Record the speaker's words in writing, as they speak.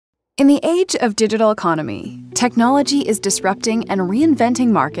In the age of digital economy, technology is disrupting and reinventing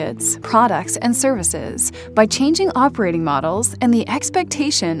markets, products, and services by changing operating models and the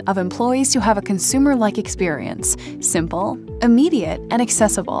expectation of employees to have a consumer-like experience, simple, immediate, and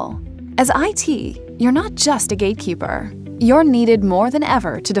accessible. As IT, you're not just a gatekeeper. You're needed more than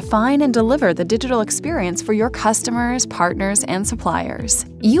ever to define and deliver the digital experience for your customers, partners, and suppliers.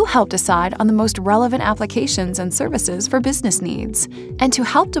 You help decide on the most relevant applications and services for business needs, and to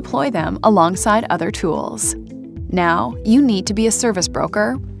help deploy them alongside other tools. Now, you need to be a service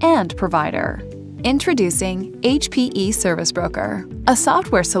broker and provider. Introducing HPE Service Broker, a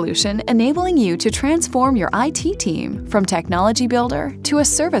software solution enabling you to transform your IT team from technology builder to a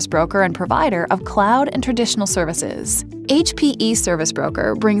service broker and provider of cloud and traditional services. HPE Service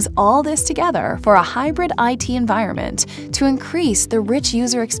Broker brings all this together for a hybrid IT environment to increase the rich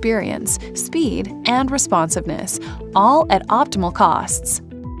user experience, speed, and responsiveness, all at optimal costs.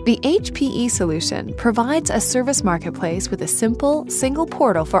 The HPE solution provides a service marketplace with a simple, single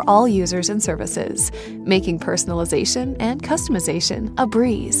portal for all users and services, making personalization and customization a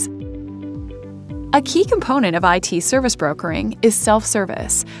breeze. A key component of IT service brokering is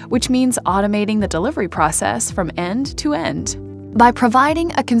self-service, which means automating the delivery process from end to end. By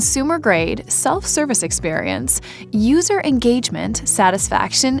providing a consumer-grade, self-service experience, user engagement,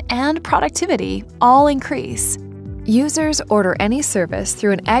 satisfaction, and productivity all increase. Users order any service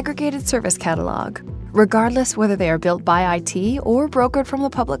through an aggregated service catalog, regardless whether they are built by IT or brokered from the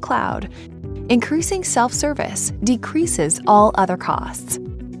public cloud. Increasing self-service decreases all other costs.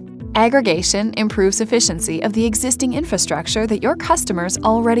 Aggregation improves efficiency of the existing infrastructure that your customers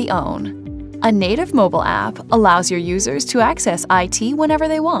already own. A native mobile app allows your users to access IT whenever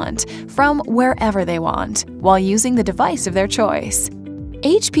they want, from wherever they want, while using the device of their choice.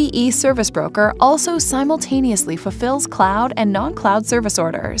 HPE Service Broker also simultaneously fulfills cloud and non-cloud service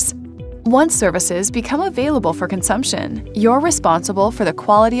orders. Once services become available for consumption, you're responsible for the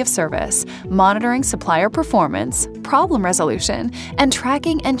quality of service, monitoring supplier performance, problem resolution, and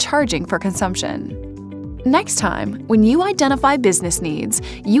tracking and charging for consumption. Next time, when you identify business needs,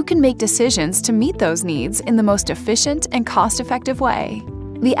 you can make decisions to meet those needs in the most efficient and cost-effective way.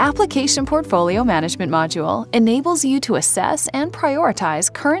 The Application Portfolio Management module enables you to assess and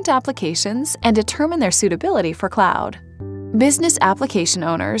prioritize current applications and determine their suitability for cloud. Business application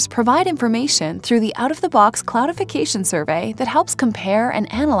owners provide information through the out-of-the-box cloudification survey that helps compare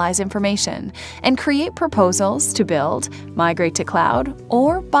and analyze information and create proposals to build, migrate to cloud,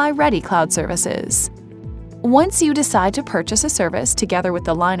 or buy ready cloud services. Once you decide to purchase a service together with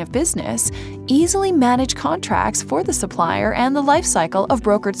the line of business, easily manage contracts for the supplier and the lifecycle of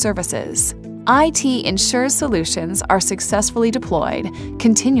brokered services. IT ensures solutions are successfully deployed,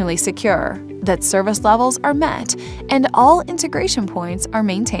 continually secure, that service levels are met, and all integration points are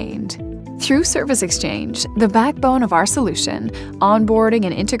maintained. Through Service Exchange, the backbone of our solution, onboarding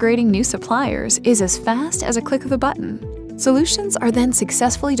and integrating new suppliers is as fast as a click of a button. Solutions are then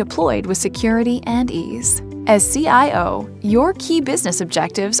successfully deployed with security and ease. As CIO, your key business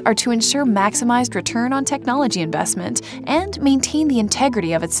objectives are to ensure maximized return on technology investment and maintain the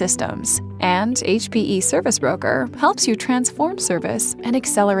integrity of its systems. And HPE Service Broker helps you transform service and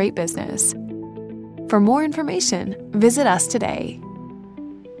accelerate business. For more information, visit us today.